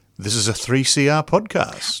This is a 3CR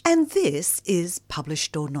podcast. And this is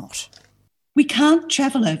Published or Not. We can't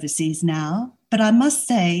travel overseas now, but I must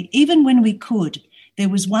say, even when we could, there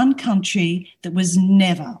was one country that was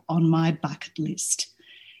never on my bucket list.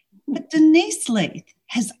 But Denise Leith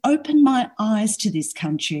has opened my eyes to this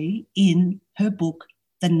country in her book,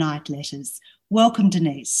 The Night Letters. Welcome,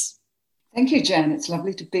 Denise. Thank you, Jan. It's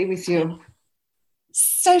lovely to be with you.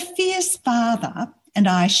 Sophia's father and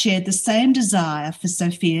I shared the same desire for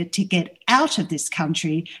Sophia to get out of this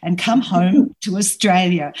country and come home to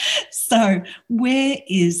Australia. So where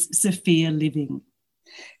is Sophia living?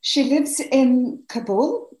 She lives in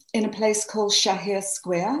Kabul, in a place called Shahir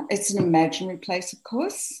Square. It's an imaginary place, of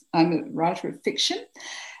course. I'm a writer of fiction.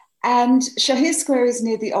 And Shahir Square is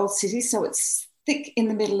near the old city, so it's thick in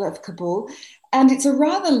the middle of Kabul. And it's a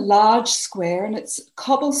rather large square, and it's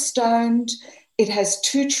cobblestoned. It has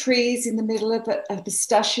two trees in the middle of it, a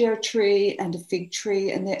pistachio tree and a fig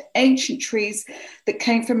tree, and they're ancient trees that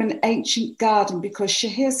came from an ancient garden, because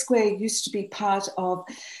Shahir Square used to be part of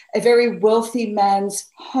a very wealthy man's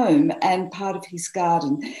home and part of his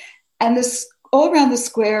garden. And all around the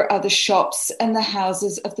square are the shops and the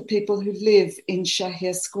houses of the people who live in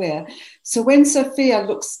Shahir Square. So when Sophia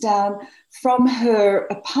looks down from her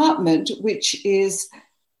apartment, which is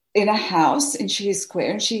in a house in Shahir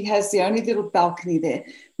Square, and she has the only little balcony there.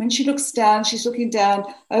 When she looks down, she's looking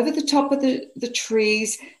down over the top of the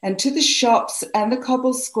trees and to the shops and the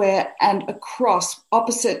cobble square, and across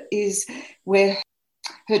opposite is where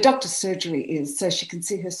her doctor's surgery is, so she can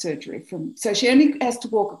see her surgery so she only has to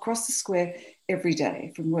walk across the square every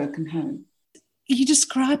day from work and home. You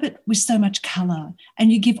describe it with so much colour,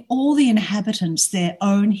 and you give all the inhabitants their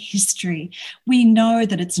own history. We know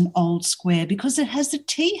that it's an old square because it has a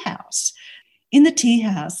tea house. In the tea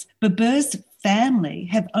house, Babur's family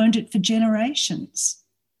have owned it for generations.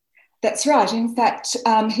 That's right. In fact,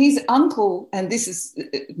 his uncle, and this is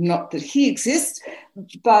not that he exists,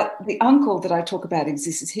 but the uncle that I talk about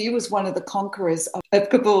exists. He was one of the conquerors of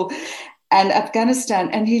Kabul and Afghanistan,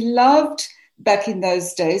 and he loved, back in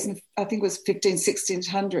those days, and I think it was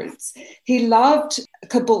 1600s, he loved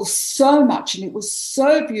Kabul so much, and it was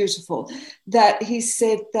so beautiful, that he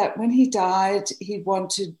said that when he died, he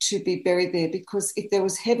wanted to be buried there, because if there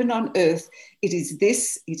was heaven on earth, it is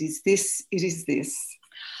this, it is this, it is this.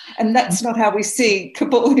 And that's not how we see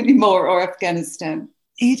Kabul anymore, or Afghanistan.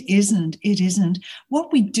 It isn't.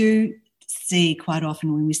 What we do see quite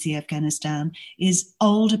often when we see Afghanistan is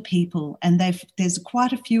older people, and there's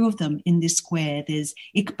quite a few of them in this square. There's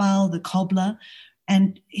Iqbal, the cobbler,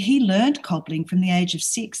 and he learned cobbling from the age of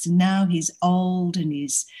 6, and now he's old and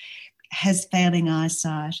has failing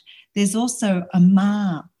eyesight. There's also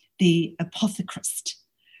Amar, the apothecarist,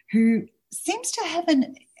 who seems to have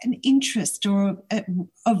an interest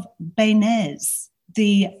of Bainez,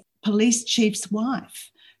 the police chief's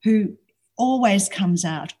wife, who always comes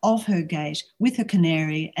out of her gate with her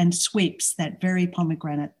canary and sweeps that very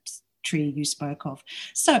pomegranate tree you spoke of.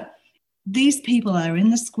 So these people are in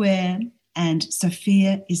the square, and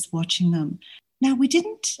Sophia is watching them. Now, we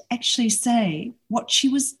didn't actually say what she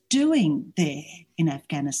was doing there in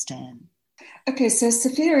Afghanistan. Okay, so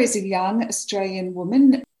Sophia is a young Australian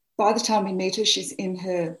woman. By the time we meet her, she's in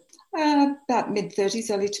her about mid-30s,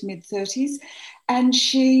 early to mid-30s. And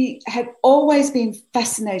she had always been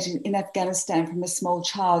fascinated in Afghanistan from a small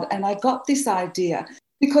child. And I got this idea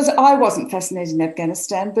because I wasn't fascinated in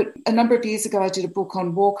Afghanistan, but a number of years ago I did a book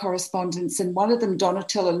on war correspondence, and one of them,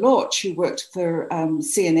 Donatella Lorch, who worked for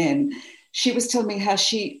CNN, she was telling me how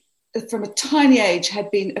she, from a tiny age,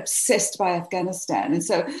 had been obsessed by Afghanistan. And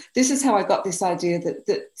so this is how I got this idea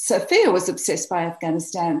that Sophia was obsessed by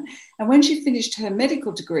Afghanistan. And when she finished her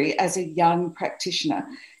medical degree as a young practitioner,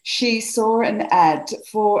 she saw an ad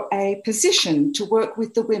for a position to work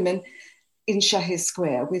with the women in Shahir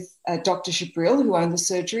Square with Dr. Jibril, who owned the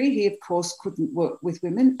surgery. He, of course, couldn't work with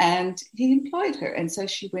women, and he employed her. And so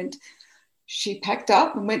she packed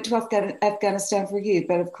up and went to Afghanistan for a year,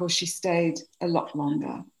 but of course she stayed a lot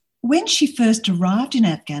longer. When she first arrived in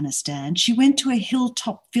Afghanistan, she went to a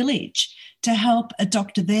hilltop village to help a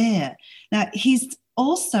doctor there. Now, he's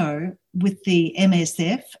also with the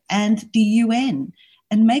MSF and the UN,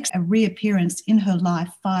 and makes a reappearance in her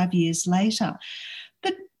life 5 years later.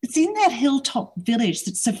 But it's in that hilltop village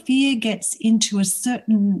that Sophia gets into a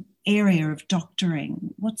certain area of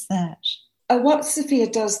doctoring. What's that? What Sophia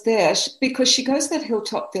does there, because she goes to that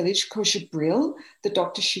hilltop village called Jibril, the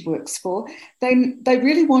doctor she works for, they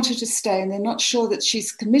really want her to stay, and they're not sure that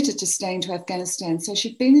she's committed to staying to Afghanistan. So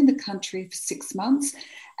she'd been in the country for 6 months,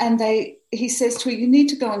 and he says to her, you need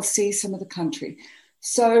to go and see some of the country.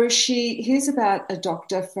 So she hears about a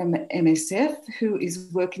doctor from MSF who is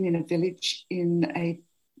working in a village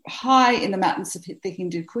high in the mountains of the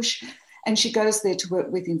Hindu Kush, and she goes there to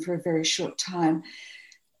work with him for a very short time.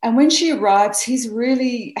 And when she arrives, he's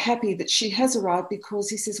really happy that she has arrived, because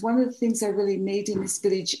he says one of the things they really need in this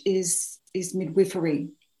village is midwifery.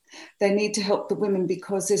 They need to help the women,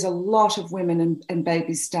 because there's a lot of women and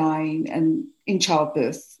babies dying and in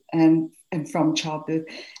childbirth and from childbirth.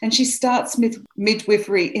 And she starts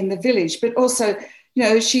midwifery in the village, but also, you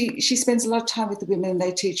know, she spends a lot of time with the women.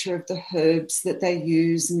 They teach her of the herbs that they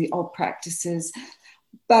use and the old practices.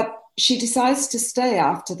 But she decides to stay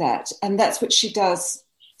after that. And that's what she does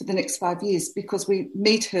for the next 5 years, because we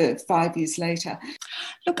meet her 5 years later.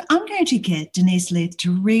 Look, I'm going to get Denise Leith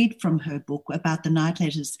to read from her book about the night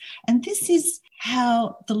letters. And this is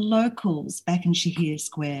how the locals back in Shahir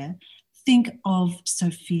Square think of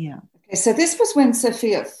Sophia. Okay, so this was when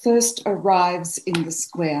Sophia first arrives in the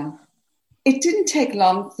square. It didn't take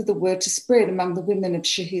long for the word to spread among the women of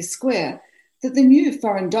Shahir Square that the new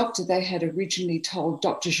foreign doctor they had originally told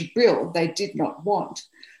Dr. Jibril they did not want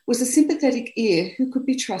was a sympathetic ear who could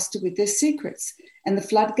be trusted with their secrets, and the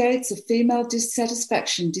floodgates of female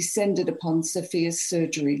dissatisfaction descended upon Sophia's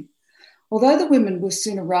surgery. Although the women were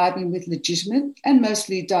soon arriving with legitimate and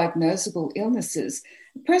mostly diagnosable illnesses,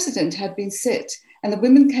 the precedent had been set, and the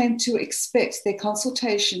women came to expect their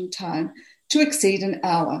consultation time to exceed an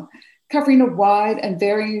hour, covering a wide and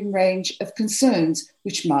varying range of concerns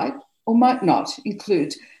which might or might not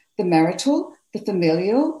include the marital, the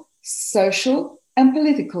familial, social, and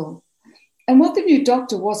political. And what the new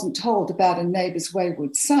doctor wasn't told about a neighbour's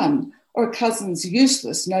wayward son, or a cousin's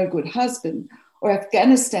useless, no-good husband, or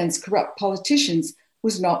Afghanistan's corrupt politicians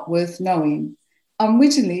was not worth knowing.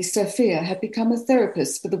 Unwittingly, Sophia had become a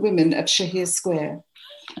therapist for the women of Shahir Square.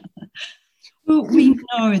 Well, we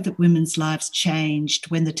know that women's lives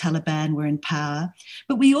changed when the Taliban were in power,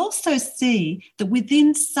 but we also see that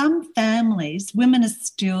within some families, women are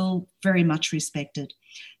still very much respected.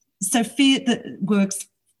 Sophia works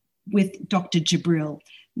with Dr. Jibril.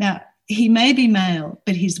 Now, he may be male,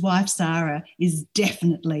 but his wife, Zara, is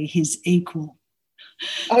definitely his equal.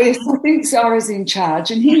 Oh, yes, I think Zara's in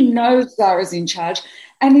charge, and he knows Zara's in charge.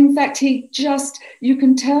 And in fact, you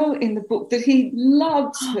can tell in the book that he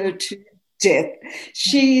loves her to death.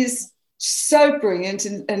 She's so brilliant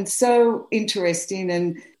and so interesting,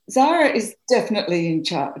 and Zara is definitely in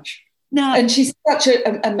charge. Now, and she's such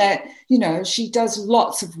a she does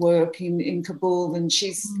lots of work in Kabul, and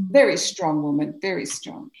she's a very strong woman, very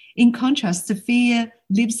strong. In contrast, Sophia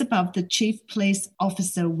lives above the chief police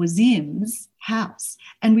officer Wazim's house,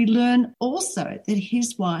 and we learn also that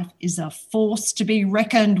his wife is a force to be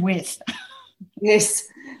reckoned with. Yes,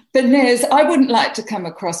 Benez, I wouldn't like to come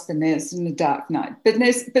across Benez in the dark night.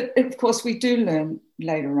 Benez, but of course we do learn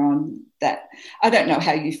later on that, I don't know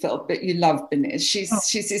how you felt, but you love Benez.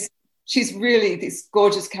 She's really this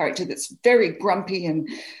gorgeous character that's very grumpy and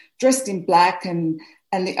dressed in black, and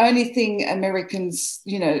the only thing Americans,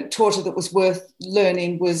 taught her that was worth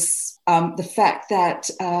learning was the fact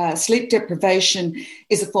that sleep deprivation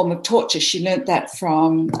is a form of torture. She learnt that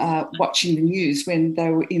from watching the news when they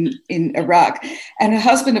were in Iraq. And her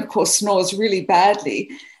husband, of course, snores really badly.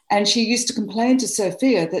 And she used to complain to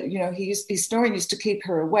Sophia that, his snoring used to keep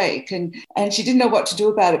her awake, and she didn't know what to do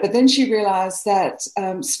about it. But then she realised that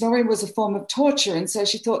snoring was a form of torture, and so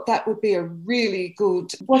she thought that would be a really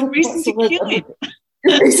good reason to kill him.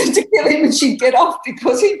 Reason to kill him, and she'd get off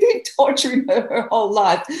because he'd been torturing her whole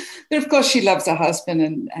life. But of course, she loves her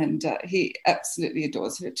husband, and he absolutely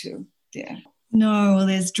adores her too. Yeah. No, well,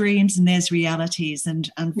 there's dreams and there's realities, and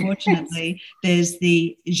unfortunately, there's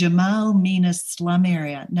the Jamal Mina slum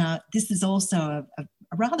area. Now, this is also a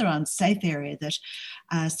rather unsafe area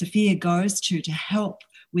that Sophia goes to help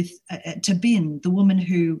with Tabin, the woman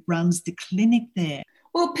who runs the clinic there.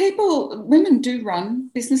 Well, women do run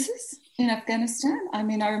businesses in Afghanistan. I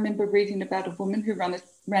mean, I remember reading about a woman who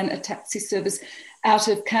ran a taxi service out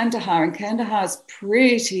of Kandahar, and Kandahar is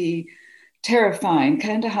pretty terrifying.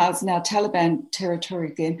 Kandahar is now Taliban territory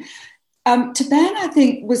again. Taban, I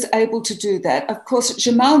think, was able to do that. Of course,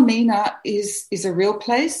 Jamal Mina is a real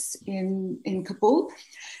place in Kabul,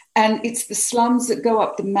 and it's the slums that go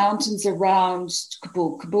up the mountains around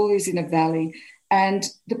Kabul. Kabul is in a valley, and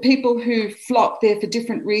the people who flocked there for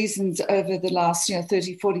different reasons over the last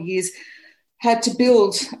 30, 40 years had to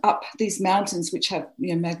build up these mountains, which have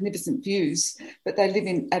magnificent views, but they live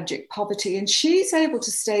in abject poverty. And she's able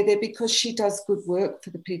to stay there because she does good work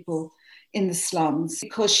for the people in the slums,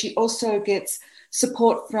 because she also gets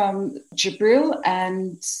support from Jibril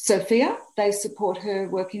and Sophia. They support her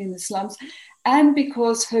working in the slums. and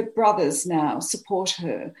because her brothers now support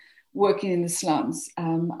her working in the slums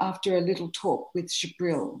after a little talk with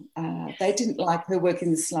Jibril. They didn't like her working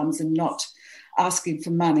in the slums and not asking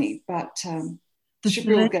for money, but the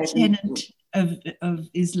Jibril third tenet of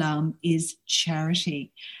Islam is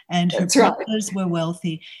charity, and her brothers were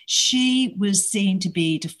wealthy. She was seen to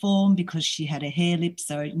be deformed because she had a hair lip,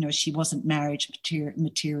 so she wasn't marriage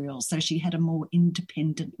material, so she had a more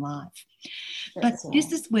independent life. But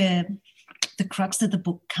this is where the crux of the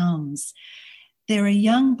book comes. There are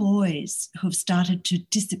young boys who have started to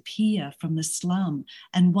disappear from the slum,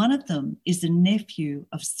 and one of them is a nephew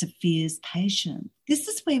of Safia's patient. This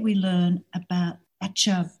is where we learn about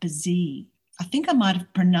Bacha Bazi. I think I might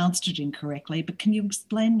have pronounced it incorrectly, but can you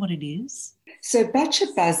explain what it is? So Bacha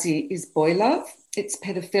Bazi is boy love. It's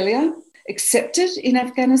pedophilia, accepted in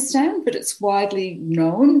Afghanistan, but it's widely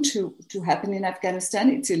known to happen in Afghanistan.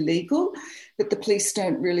 It's illegal, but the police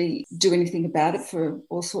don't really do anything about it for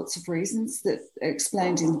all sorts of reasons that are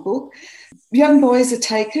explained in the book. Young boys are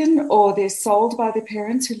taken or they're sold by their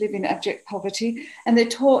parents who live in abject poverty, and they're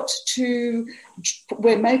taught to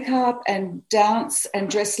wear makeup and dance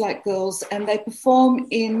and dress like girls, and they perform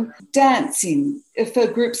in dancing for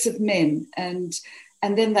groups of men,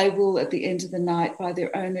 and then they will, at the end of the night, by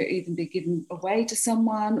their owner, even be given away to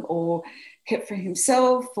someone or kept for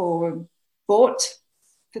himself or bought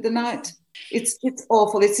for the night. It's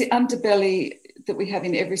awful. It's the underbelly that we have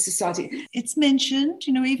in every society. It's mentioned,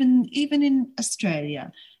 even in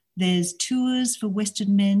Australia, there's tours for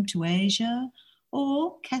Western men to Asia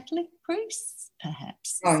or Catholic priests,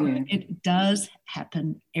 perhaps. Oh, yeah. It does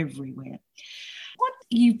happen everywhere. What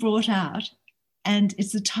you brought out, and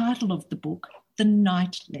it's the title of the book, The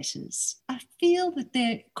Night Letters. I feel that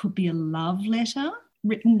there could be a love letter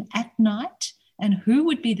written at night, and who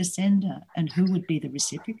would be the sender and who would be the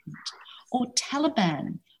recipient? Or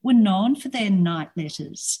Taliban were known for their night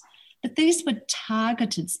letters, but these were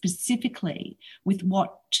targeted specifically with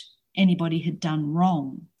what anybody had done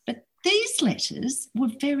wrong. But these letters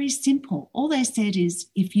were very simple. All they said is,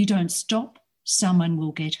 if you don't stop, someone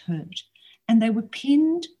will get hurt. And they were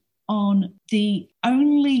pinned on the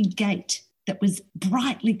only gate that was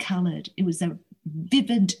brightly coloured. It was a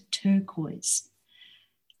vivid turquoise.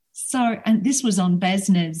 So, and this was on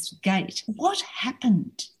Basnev's gate. What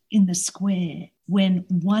happened in the square when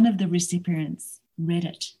one of the recipients read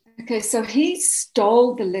it? Okay, so he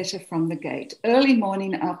stole the letter from the gate. Early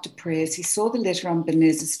morning after prayers, he saw the letter on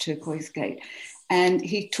Benez's turquoise gate and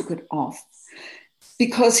he took it off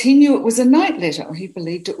because he knew it was a night letter, or he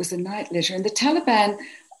believed it was a night letter. And the Taliban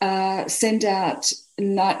send out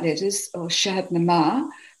night letters, or Shahabnama.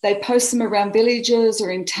 They post them around villages or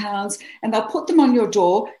in towns, and they'll put them on your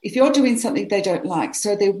door if you're doing something they don't like.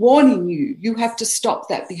 So they're warning you, you have to stop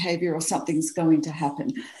that behaviour or something's going to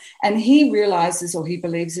happen. And he realises, or he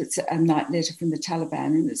believes it's a night letter from the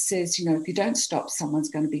Taliban, and it says, if you don't stop, someone's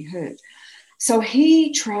going to be hurt. So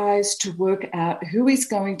he tries to work out who is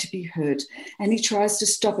going to be hurt, and he tries to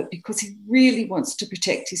stop it because he really wants to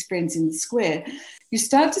protect his friends in the square. You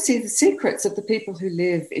start to see the secrets of the people who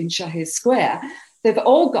live in Shahir Square. They've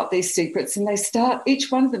all got these secrets, and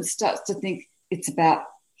each one of them starts to think it's about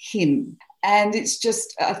him. And it's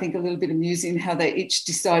just, I think, a little bit amusing how they each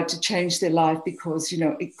decide to change their life because,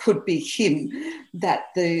 it could be him that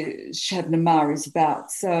the Shahabnama is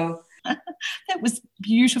about. So that was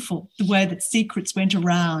beautiful, the way that secrets went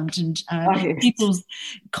around and yes. People's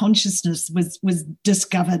consciousness was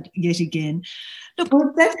discovered yet again. Look,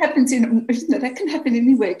 well, that can happen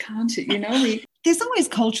anywhere, can't it? There's always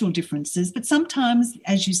cultural differences, but sometimes,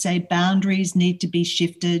 as you say, boundaries need to be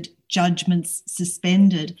shifted, judgments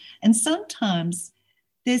suspended, and sometimes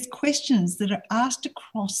there's questions that are asked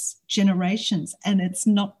across generations and it's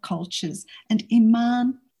not cultures. And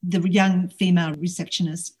Iman, the young female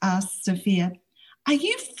receptionist, asked Safia, "Are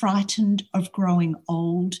you frightened of growing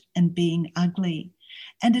old and being ugly?"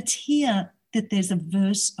 And it's here that there's a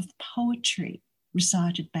verse of poetry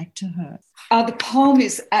recited back to her. The poem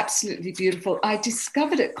is absolutely beautiful. I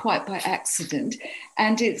discovered it quite by accident,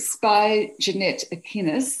 and it's by Jeanette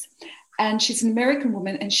Akinis, and she's an American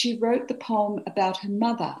woman, and she wrote the poem about her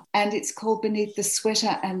mother, and it's called Beneath the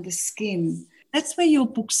Sweater and the Skin. That's where your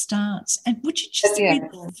book starts. And would you just read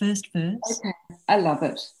the first verse? Okay, I love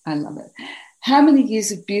it. How many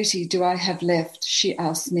years of beauty do I have left, she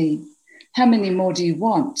asked me. How many more do you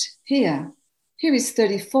want? Here is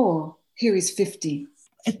 34. Here is 50.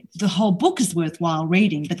 The whole book is worthwhile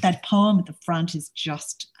reading, but that poem at the front is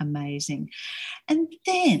just amazing. And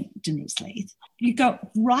then, Denise Leith, you go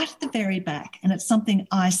right at the very back, and it's something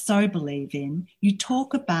I so believe in. You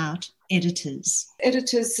talk about editors?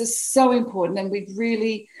 Editors are so important, and we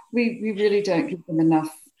really don't give them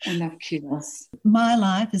enough kudos. My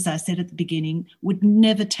life, as I said at the beginning, would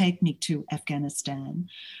never take me to Afghanistan,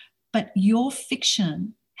 but your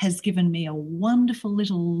fiction has given me a wonderful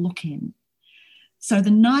little look in. So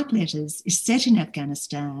The Night Letters is set in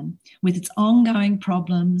Afghanistan with its ongoing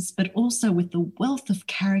problems, but also with the wealth of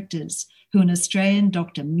characters who an Australian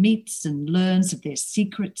doctor meets and learns of their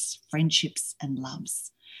secrets, friendships and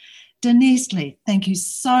loves. Denise Lee, thank you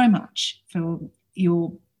so much for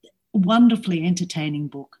your wonderfully entertaining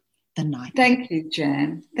book, The Night. Thank you,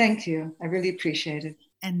 Jan. Thank you. I really appreciate it.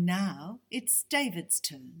 And now it's David's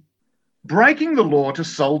turn. Breaking the law to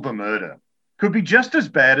solve a murder could be just as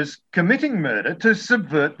bad as committing murder to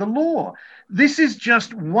subvert the law. This is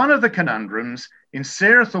just one of the conundrums in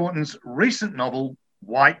Sarah Thornton's recent novel,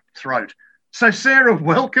 White Throat. So, Sarah,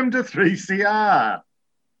 welcome to 3CR.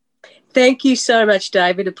 Thank you so much,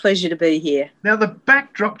 David. A pleasure to be here. Now, the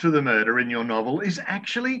backdrop to the murder in your novel is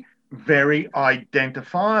actually very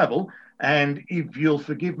identifiable. And if you'll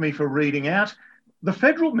forgive me for reading out, the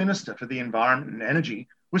Federal Minister for the Environment and Energy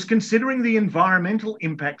was considering the environmental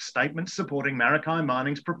impact statement supporting Maritime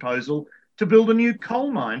Mining's proposal to build a new coal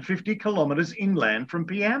mine 50 kilometres inland from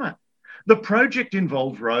Piama. The project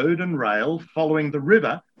involved road and rail following the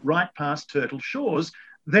river right past Turtle Shores,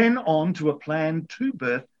 then on to a planned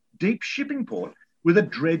two-berth deep shipping port with a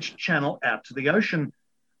dredged channel out to the ocean.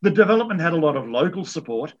 The development had a lot of local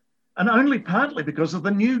support, and only partly because of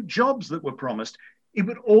the new jobs that were promised. It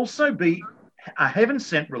would also be a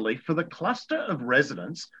heaven-sent relief for the cluster of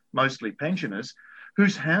residents, mostly pensioners,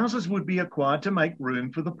 whose houses would be acquired to make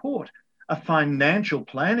room for the port. A financial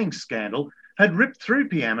planning scandal had ripped through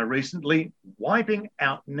Piama recently, wiping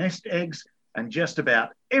out nest eggs and just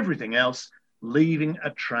about everything else, leaving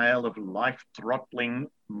a trail of life-throttling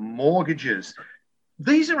mortgages.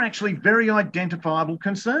 These are actually very identifiable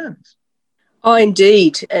concerns. Oh,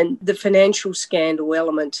 indeed. And the financial scandal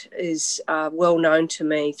element is well known to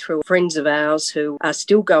me through friends of ours who are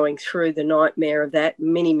still going through the nightmare of that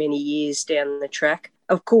many, many years down the track.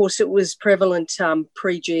 Of course, it was prevalent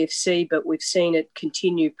pre-GFC, but we've seen it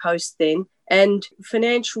continue post then. And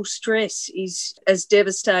financial stress is as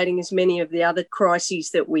devastating as many of the other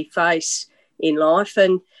crises that we face in life.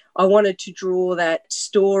 And I wanted to draw that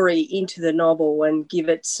story into the novel and give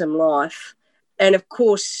it some life. And of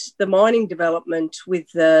course, the mining development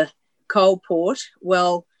with the coal port,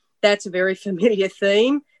 well, that's a very familiar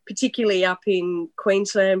theme, particularly up in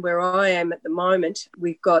Queensland where I am at the moment.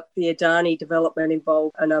 We've got the Adani development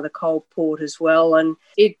involved, another coal port as well. And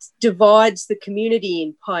it divides the community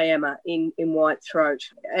in Piama, in White Throat.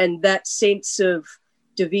 And that sense of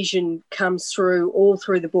division comes through all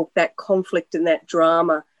through the book. That conflict and that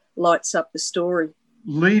drama lights up the story,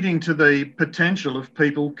 leading to the potential of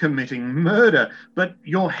people committing murder. But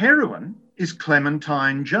your heroine is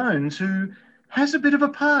Clementine Jones, who has a bit of a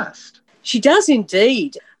past. She does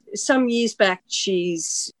indeed. Some years back,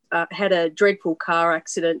 she's had a dreadful car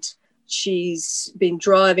accident. She's been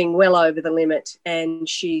driving well over the limit and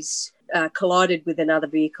she's collided with another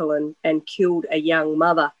vehicle and killed a young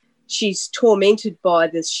mother. She's tormented by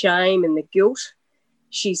the shame and the guilt.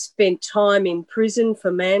 She's spent time in prison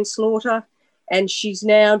for manslaughter. And she's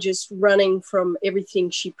now just running from everything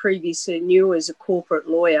she previously knew as a corporate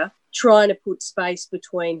lawyer, trying to put space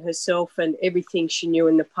between herself and everything she knew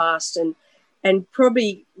in the past and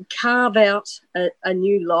probably carve out a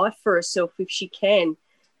new life for herself if she can.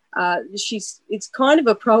 It's kind of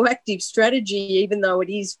a proactive strategy, even though it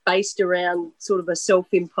is based around sort of a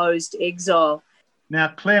self-imposed exile. Now,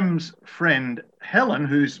 Clem's friend Helen,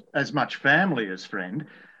 who's as much family as friend,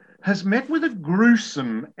 has met with a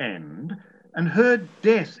gruesome end, and her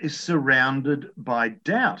death is surrounded by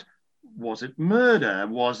doubt. Was it murder?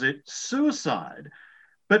 Was it suicide?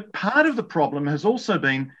 But part of the problem has also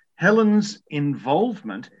been Helen's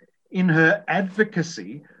involvement in her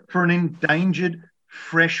advocacy for an endangered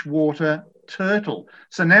freshwater turtle.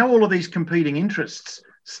 So now all of these competing interests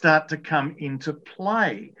start to come into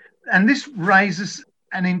play. And this raises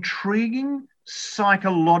an intriguing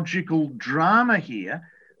psychological drama here,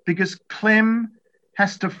 because Clem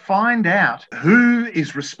has to find out who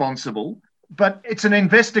is responsible, but it's an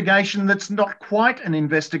investigation that's not quite an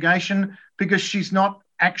investigation because she's not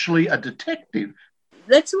actually a detective.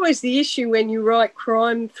 That's always the issue when you write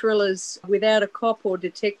crime thrillers without a cop or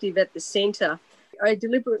detective at the centre. I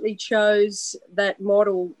deliberately chose that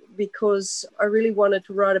model because I really wanted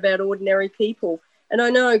to write about ordinary people. And I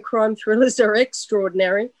know crime thrillers are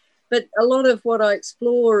extraordinary, but a lot of what I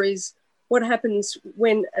explore is what happens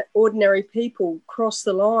when ordinary people cross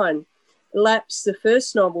the line. Lapse, the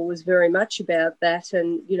first novel, was very much about that,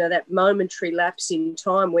 and, you know, that momentary lapse in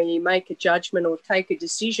time where you make a judgment or take a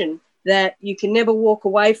decision that you can never walk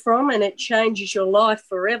away from, and it changes your life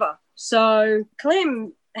forever. So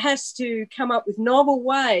Clem has to come up with novel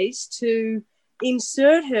ways to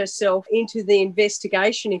insert herself into the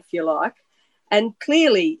investigation, if you like. And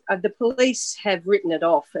clearly, the police have written it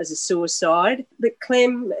off as a suicide. But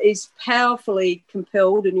Clem is powerfully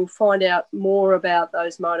compelled, and you'll find out more about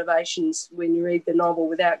those motivations when you read the novel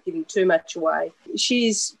without giving too much away. She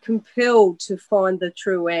is compelled to find the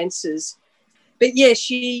true answers. But yeah,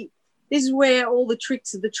 this is where all the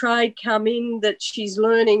tricks of the trade come in, that she's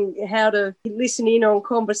learning how to listen in on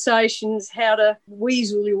conversations, how to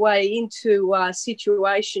weasel your way into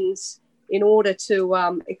situations in order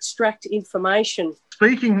to extract information.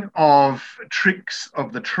 Speaking of tricks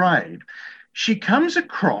of the trade, she comes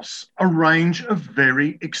across a range of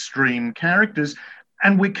very extreme characters,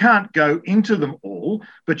 and we can't go into them all,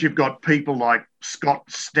 but you've got people like Scott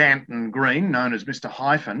Stanton Green, known as Mr.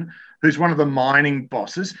 Hyphen, who's one of the mining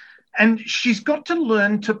bosses, and she's got to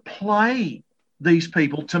learn to play these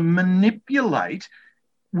people, to manipulate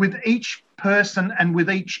with each person and with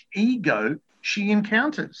each ego she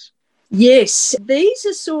encounters. Yes, these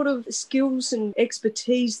are sort of skills and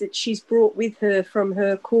expertise that she's brought with her from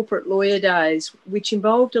her corporate lawyer days, which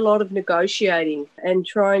involved a lot of negotiating and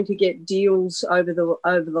trying to get deals over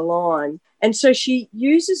the line. And so she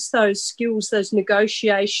uses those skills, those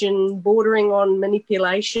negotiation, bordering on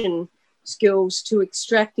manipulation skills, to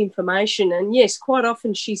extract information. And yes, quite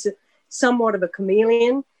often she's somewhat of a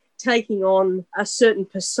chameleon, taking on a certain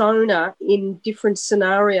persona in different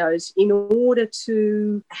scenarios in order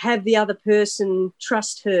to have the other person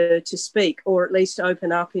trust her to speak, or at least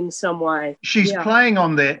open up in some way. She's playing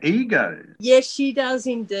on their ego. Yes, she does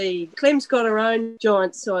indeed. Clem's got her own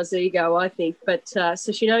giant-sized ego, I think, but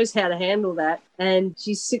so she knows how to handle that, and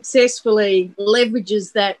she successfully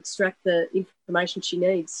leverages that to extract the information she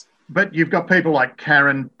needs. But you've got people like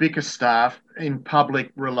Karen Bickerstaff in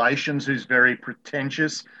public relations, who's very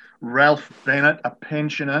pretentious, Ralph Bennett, a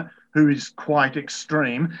pensioner, who is quite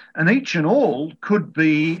extreme, and each and all could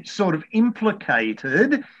be sort of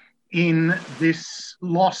implicated in this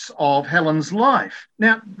loss of Helen's life.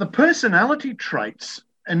 Now, the personality traits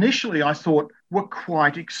initially I thought were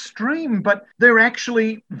quite extreme, but they're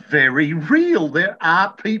actually very real. There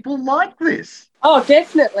are people like this. Oh,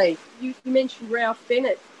 definitely. You mentioned Ralph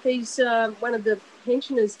Bennett. He's one of the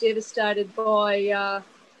pensioners devastated by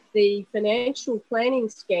the financial planning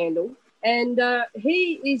scandal, and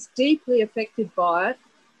he is deeply affected by it,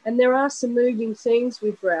 and there are some moving scenes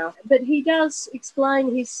with Ralph, but he does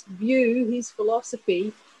explain his view, his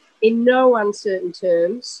philosophy, in no uncertain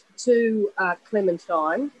terms to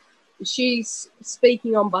Clementine. She's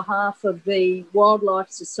speaking on behalf of the Wildlife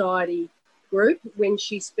Society group when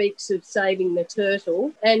she speaks of saving the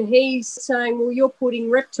turtle, and he's saying, well, you're putting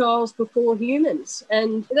reptiles before humans,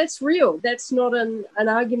 and that's real. That's not an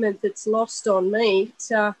argument that's lost on me.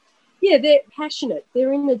 They're passionate.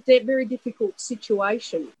 They're in a very difficult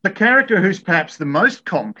situation. The character who's perhaps the most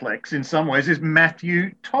complex in some ways is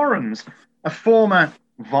Matthew Torrens, a former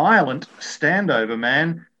violent standover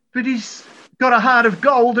man, but he's got a heart of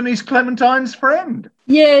gold and he's Clementine's friend.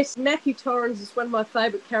 Yes, Matthew Torrens is one of my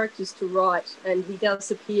favourite characters to write, and he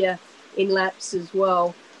does appear in Lapse as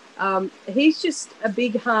well. He's just a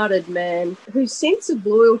big-hearted man whose sense of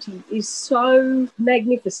loyalty is so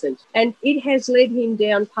magnificent, and it has led him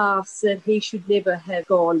down paths that he should never have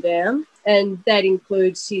gone down, and that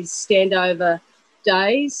includes his standover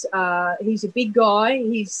days. He's a big guy.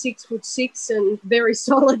 He's 6'6" and very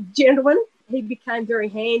solid gentleman. He became very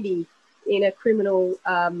handy in a criminal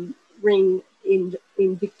ring in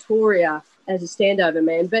Victoria as a standover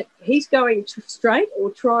man, but he's going straight,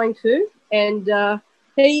 or trying to, and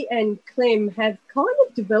he and Clem have kind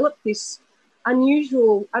of developed this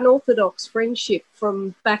unusual, unorthodox friendship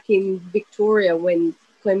from back in Victoria when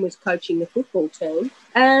Clem was coaching the football team,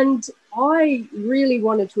 and I really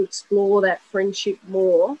wanted to explore that friendship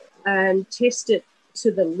more and test it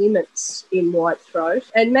to the limits in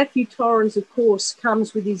Whitethroat. And Matthew Torrens, of course,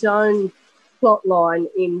 comes with his own plot line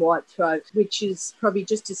in Whitethroat, which is probably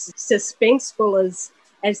just as suspenseful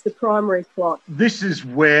as the primary plot. This is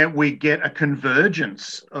where we get a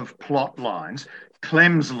convergence of plot lines.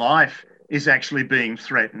 Clem's life is actually being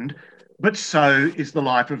threatened, but so is the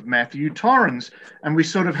life of Matthew Torrens. And we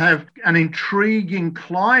sort of have an intriguing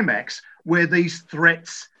climax where these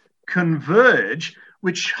threats converge,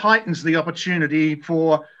 which heightens the opportunity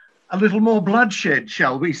for a little more bloodshed,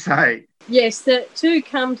 shall we say. Yes, the two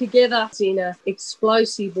come together in an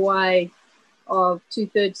explosive way of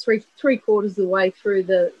three quarters of the way through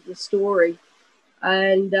the story.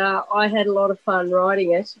 And I had a lot of fun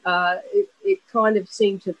writing it. It kind of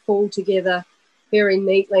seemed to fall together very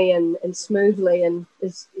neatly and smoothly, and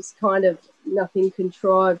is kind of nothing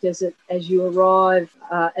contrived as you arrive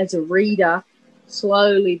as a reader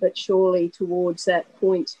slowly but surely towards that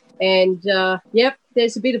point. And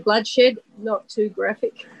there's a bit of bloodshed, not too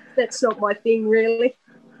graphic. That's not my thing, really.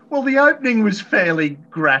 Well, the opening was fairly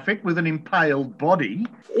graphic with an impaled body.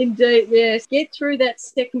 Indeed, yes. Get through that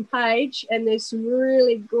second page and there's some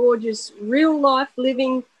really gorgeous real-life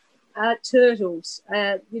living turtles,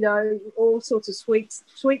 all sorts of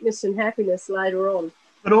sweetness and happiness later on.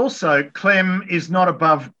 But also, Clem is not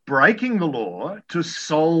above breaking the law to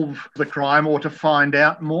solve the crime or to find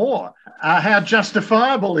out more. How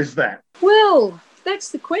justifiable is that? Well,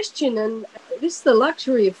 that's the question, and this is the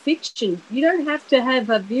luxury of fiction. You don't have to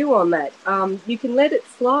have a view on that. You can let it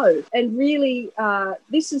flow. And really,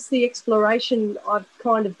 this is the exploration I've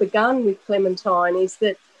kind of begun with Clementine, is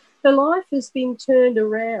that her life has been turned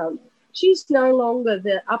around. She's no longer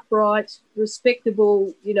the upright,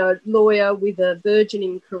 respectable, lawyer with a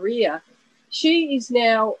burgeoning career. She is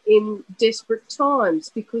now in desperate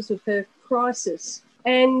times because of her crisis.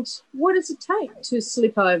 And what does it take to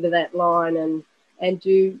slip over that line and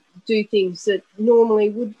do things that normally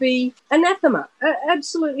would be anathema,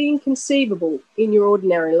 absolutely inconceivable in your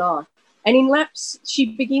ordinary life? And in Lapse, she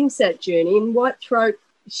begins that journey. In Whitethroat,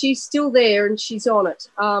 she's still there and she's on it,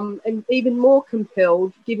 and even more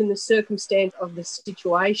compelled given the circumstance of the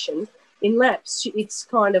situation. In Lapse, it's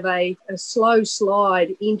kind of a slow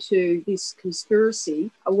slide into this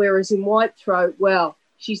conspiracy, whereas in Whitethroat, well,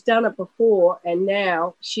 she's done it before and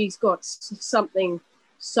now she's got something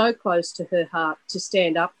so close to her heart to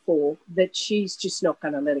stand up for that she's just not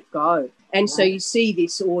going to let it go. And so you see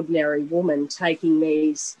this ordinary woman taking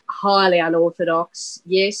these highly unorthodox,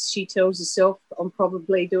 yes, she tells herself, I'm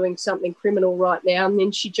probably doing something criminal right now, and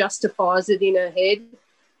then she justifies it in her head,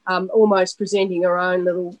 almost presenting her own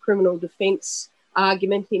little criminal defence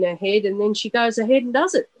argument in her head, and then she goes ahead and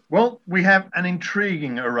does it. Well, we have an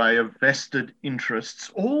intriguing array of vested interests,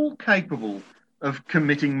 all capable of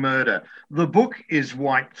committing murder. The book is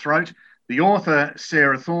Whitethroat, the author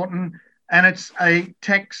Sarah Thornton, and it's a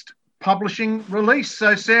text publishing release.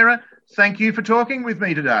 So, Sarah, thank you for talking with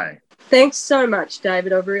me today. Thanks so much,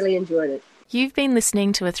 David. I've really enjoyed it. You've been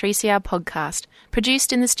listening to a 3CR podcast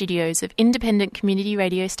produced in the studios of independent community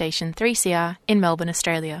radio station 3CR in Melbourne,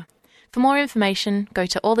 Australia. For more information, go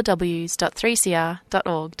to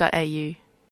allthews.3cr.org.au.